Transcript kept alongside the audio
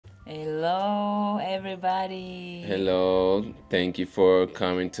Hello, everybody. Hello, thank you for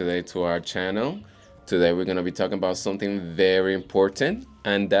coming today to our channel. Today we're going to be talking about something very important,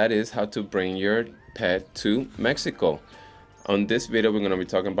 and that is how to bring your pet to Mexico. On this video, we're going to be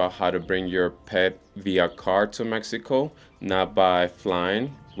talking about how to bring your pet via car to Mexico, not by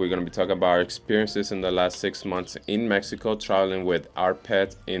flying. We're going to be talking about our experiences in the last 6 months in Mexico, traveling with our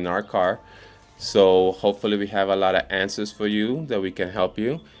pet in our car. So hopefully we have a lot of answers for you that we can help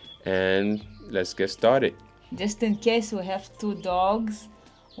you, and let's get started. Just in case, we have two dogs.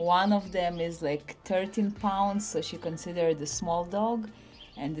 One of them is like 13 pounds, so she considered a small dog.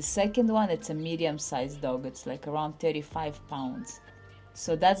 And the second one, it's a medium-sized dog. It's like around 35 pounds.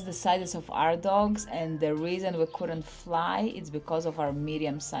 So that's the sizes of our dogs, and the reason we couldn't fly is because of our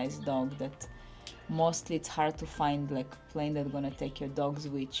medium-sized dog. That mostly it's hard to find like a plane that's gonna take your dogs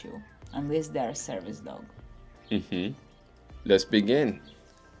with you, unless they're a service dog. Let's begin.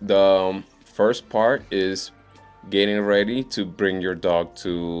 The first part is getting ready to bring your dog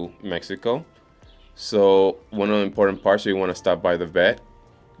to Mexico. So one of the important parts, you want to stop by the vet.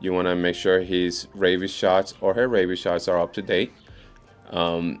 You want to make sure his rabies shots or her rabies shots are up to date.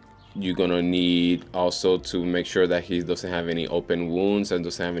 You're gonna need also to make sure that he doesn't have any open wounds and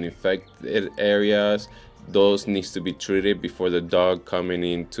doesn't have any infected areas. Those needs to be treated before the dog coming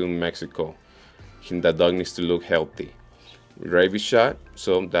into Mexico. The dog needs to look healthy. Rabies shot,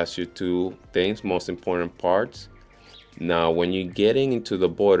 so that's your two things, most important parts. Now when you're getting into the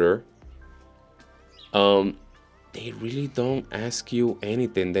border, they really don't ask you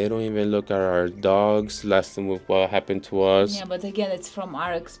anything. They don't even look at our dogs. Last time what happened to us. Yeah, but again, it's from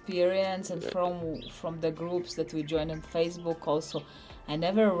our experience and from the groups that we join on Facebook also. I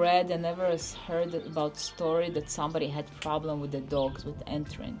never read, I never heard about story that somebody had problem with the dogs with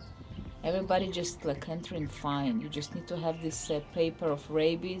entering. Everybody just like entering fine. You just need to have this paper of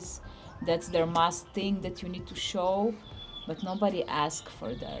rabies. That's their must thing that you need to show, but nobody asks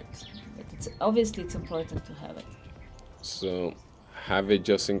for that. But it's obviously it's important to have it. So have it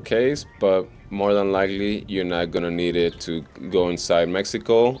just in case, but more than likely you're not gonna need it to go inside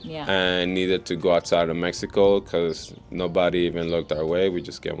Mexico, Yeah. and neither to go outside of Mexico because nobody even looked our way. We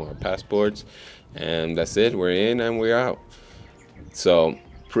just gave them our passports, and that's it. We're in and we're out. So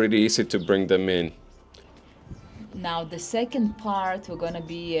pretty easy to bring them in. Now the second part, we're gonna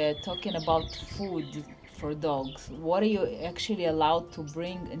be talking about food for dogs. What are you actually allowed to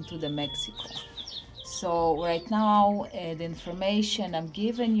bring into the Mexico? So right now, the information I'm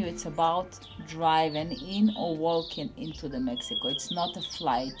giving you, it's about driving in or walking into the Mexico. It's not a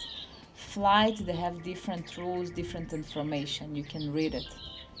flight. Flight, they have different rules, different information. You can read it.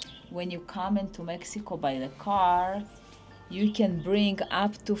 When you come into Mexico by the car, you can bring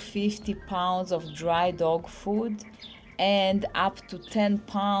up to 50 pounds of dry dog food and up to 10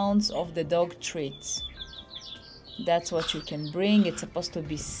 pounds of the dog treats. That's what you can bring. It's supposed to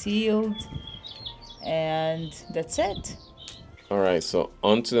be sealed, and that's it. All right, so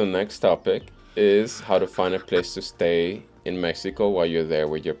on to the next topic is how to find a place to stay in Mexico while you're there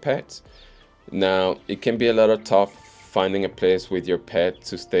with your pets. Now, it can be a little tough finding a place with your pet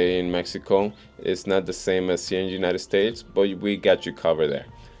to stay in Mexico. It's not the same as here in the United States, but we got you covered there.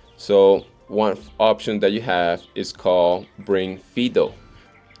 So one option that you have is called Bring Fido.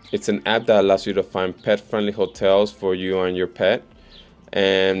 It's an app that allows you to find pet-friendly hotels for you and your pet,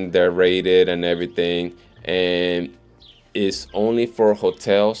 and they're rated and everything, and it's only for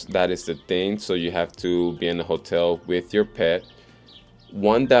hotels. That is the thing, so you have to be in a hotel with your pet.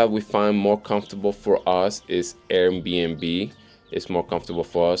 One that we find more comfortable for us is Airbnb. It's more comfortable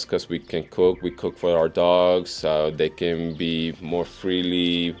for us because we can cook. We cook for our dogs. They can be more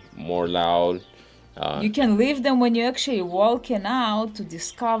freely, more loud. You can leave them when you're actually walking out to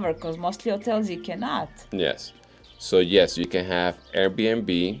discover, because mostly hotels you cannot. Yes. So yes, you can have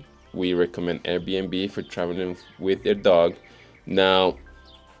Airbnb. We recommend Airbnb for traveling with your dog. Now,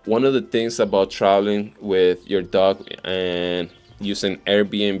 one of the things about traveling with your dog and using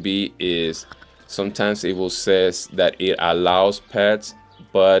Airbnb is sometimes it will says that it allows pets,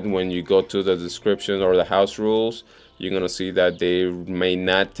 but when you go to the description or the house rules, you're gonna see that they may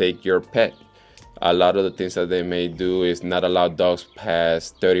not take your pet. A lot of the things that they may do is not allow dogs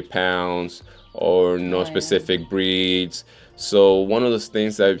past 30 pounds or no Oh, yeah. specific breeds. So one of those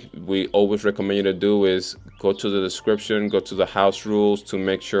things that we always recommend you to do is go to the description, go to the house rules to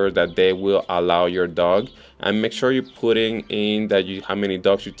make sure that they will allow your dog And make sure you're putting in that how many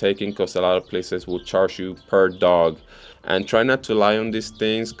dogs you're taking, because a lot of places will charge you per dog. And try not to lie on these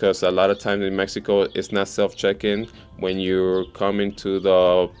things, because a lot of times in Mexico it's not self-checking. When you're coming to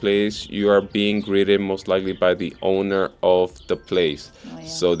the place, you are being greeted most likely by the owner of the place. Oh, yeah.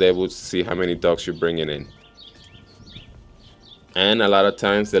 So they would see how many dogs you're bringing in. And a lot of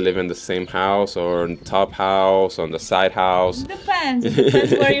times they live in the same house, or in the top house, on the side house. Depends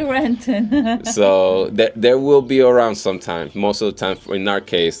where you're renting. So there will be around sometimes. Most of the time, in our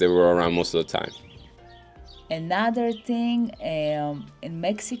case, they were around most of the time. Another thing, in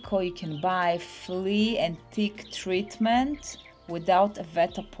Mexico you can buy flea and tick treatment without a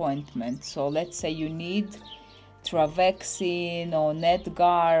vet appointment. So let's say you need Travaxin or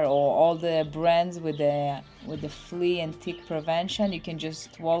Netgar or all the brands with the flea and tick prevention. You can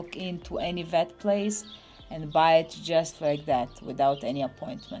just walk into any vet place and buy it just like that without any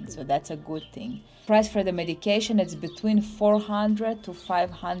appointment. So that's a good thing. Price for the medication, it's between 400 to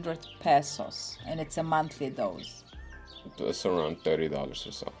 500 pesos, and it's a monthly dose. It's around $30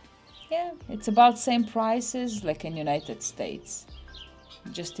 or so. Yeah, it's about same prices like in United States.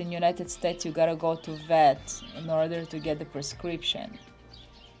 Just in United States you gotta go to vet in order to get the prescription.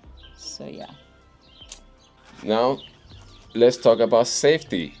 So yeah. Now let's talk about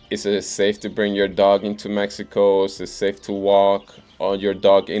safety. Is it safe to bring your dog into Mexico? Is it safe to walk on your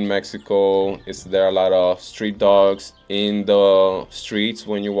dog in Mexico? Is there a lot of street dogs in the streets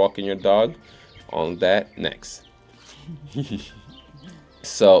when you're walking your dog? On that next.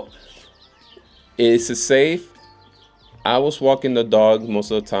 So, is it safe? I was walking the dog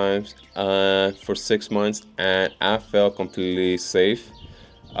most of the times for 6 months, and I felt completely safe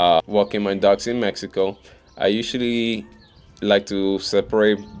walking my dogs in Mexico. I usually like to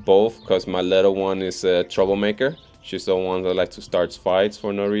separate both, because my little one is a troublemaker. She's the one that likes to start fights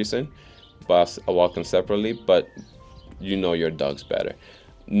for no reason. But I walk them separately, but you know your dog's better.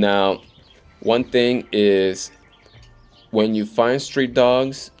 Now, one thing is, when you find street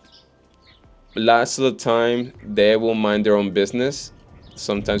dogs, lots of the time they will mind their own business.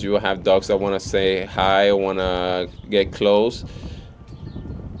 Sometimes you will have dogs that want to say hi or want to get close.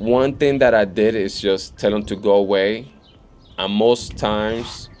 One thing that I did is just tell them to go away, and most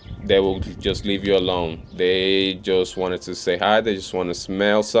times they will just leave you alone. They just wanted to say hi, they just want to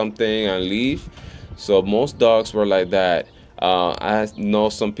smell something and leave. So most dogs were like that. I know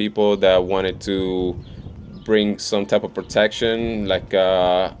some people that wanted to bring some type of protection, like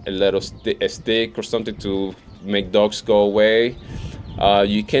a little a stick or something to make dogs go away.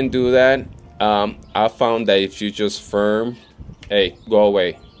 You can do that. I found that if you just firm, hey, go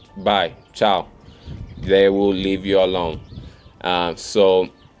away, bye, ciao, they will leave you alone. So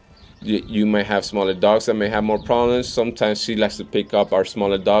you may have smaller dogs that may have more problems. Sometimes she likes to pick up our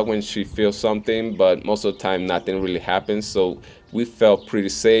smaller dog when she feels something, but most of the time nothing really happens. So we felt pretty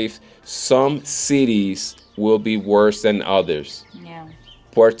safe. Some cities will be worse than others. Yeah.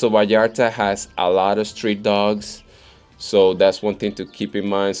 Puerto Vallarta has a lot of street dogs, so that's one thing to keep in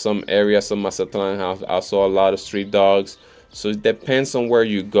mind. Some areas of Mazatlan have also a lot of street dogs. So it depends on where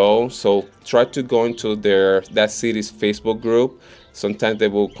you go. So try to go into that city's Facebook group. Sometimes they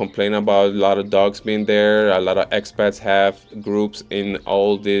will complain about a lot of dogs being there. A lot of expats have groups in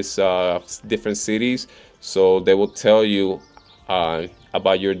all these different cities. So they will tell you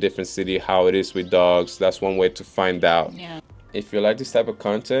about your different city, how it is with dogs. That's one way to find out. Yeah. If you like this type of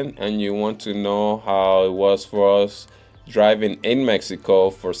content and you want to know how it was for us driving in Mexico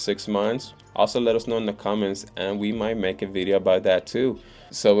for 6 months, also let us know in the comments, and we might make a video about that too.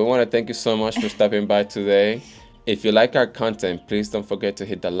 So we want to thank you so much for stopping by today. If you like our content, please don't forget to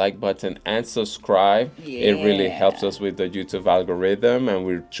hit the like button and subscribe. Yeah. It really helps us with the YouTube algorithm, and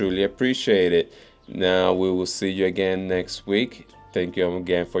we truly appreciate it. Now we will see you again next week. Thank you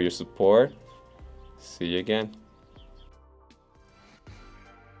again for your support. See you again.